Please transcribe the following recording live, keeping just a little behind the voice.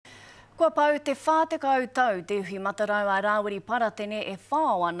Kua pau te whātekau tau te uhi matarau a Rawiri Paratene e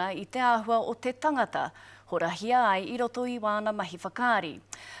whāo ana I te āhua o te tangata, horahia ai I roto I wāna mahi whakaari.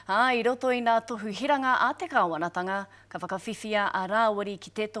 I roto I nā tohu hiranga a te kāwanatanga, ka whakawhiwhia a Rawiri ki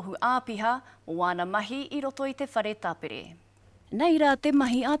te tohu āpiha o wāna mahi I roto I te whare tāpere. Nei rā te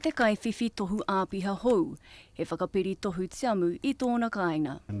mahi a te kaiwhiwhi tohu āpiha hou, he whakapiri tohu tiamu I tōna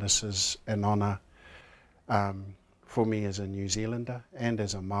kāinga. And this is an honour for me as a New Zealander and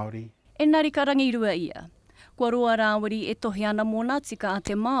as a Māori. Engari ka rangirua ia. Kua roa Rawiri e tohi ana mō nā tika a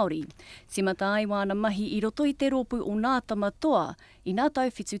te Māori. Timata ai wāna mahi I roto I te ropu o nā tamatoa I nā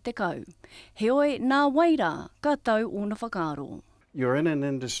tau whitu te kau. He oe nā waira ka tau o na whakaaro. You're in an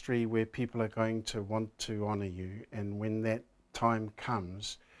industry where people are going to want to honour you, and when that time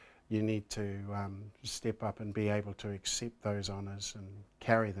comes, you need to step up and be able to accept those honours and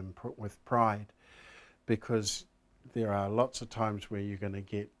carry them with pride, because there are lots of times where you're going to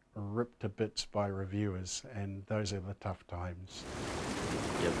get ripped to bits by reviewers, and those are the tough times.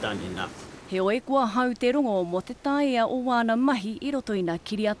 You've done enough. He oe kua hau te rongo mo te taea o wāna mahi I roto I nā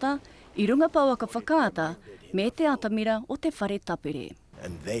kiriata, I runga paua ka whakaata, me te atamira o te whare tapere.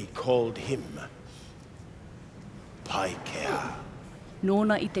 And they called him Paikea.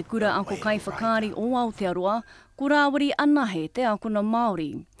 Nōna I te kura ako kai whakaari o Aotearoa, ko Rawiri anahe te akona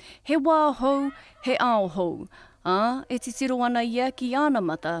Māori. He wā hou, he ao hou. E titiro ana ia ki ana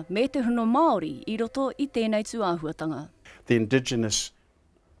mata me te huno Māori I roto I tēnei tuāhuatanga. The indigenous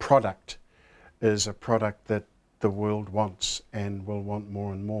product is a product that the world wants and will want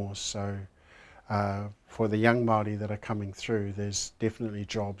more and more. So for the young Māori that are coming through, there's definitely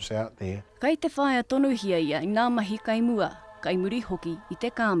jobs out there. Kai te whaia tonuhia ia I nā mahi kaimua, kai muri hoki I te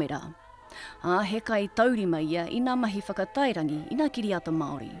kāmera. He kai taurima ia I nā mahi whakatairangi I nā kiriata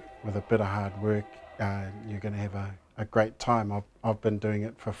Māori. With a bit of hard work, you're going to have a great time. I've been doing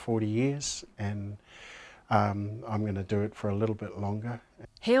it for 40 years, and I'm going to do it for a little bit longer.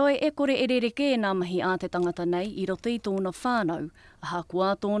 He oe e kore e rereke nā mahi a te tangata nei I roto I tōna whānau, aha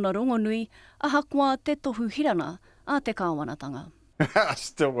kua tōna rongonui, aha kua te tohu hiranga a te kāwanatanga. I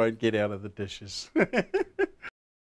still won't get out of the dishes.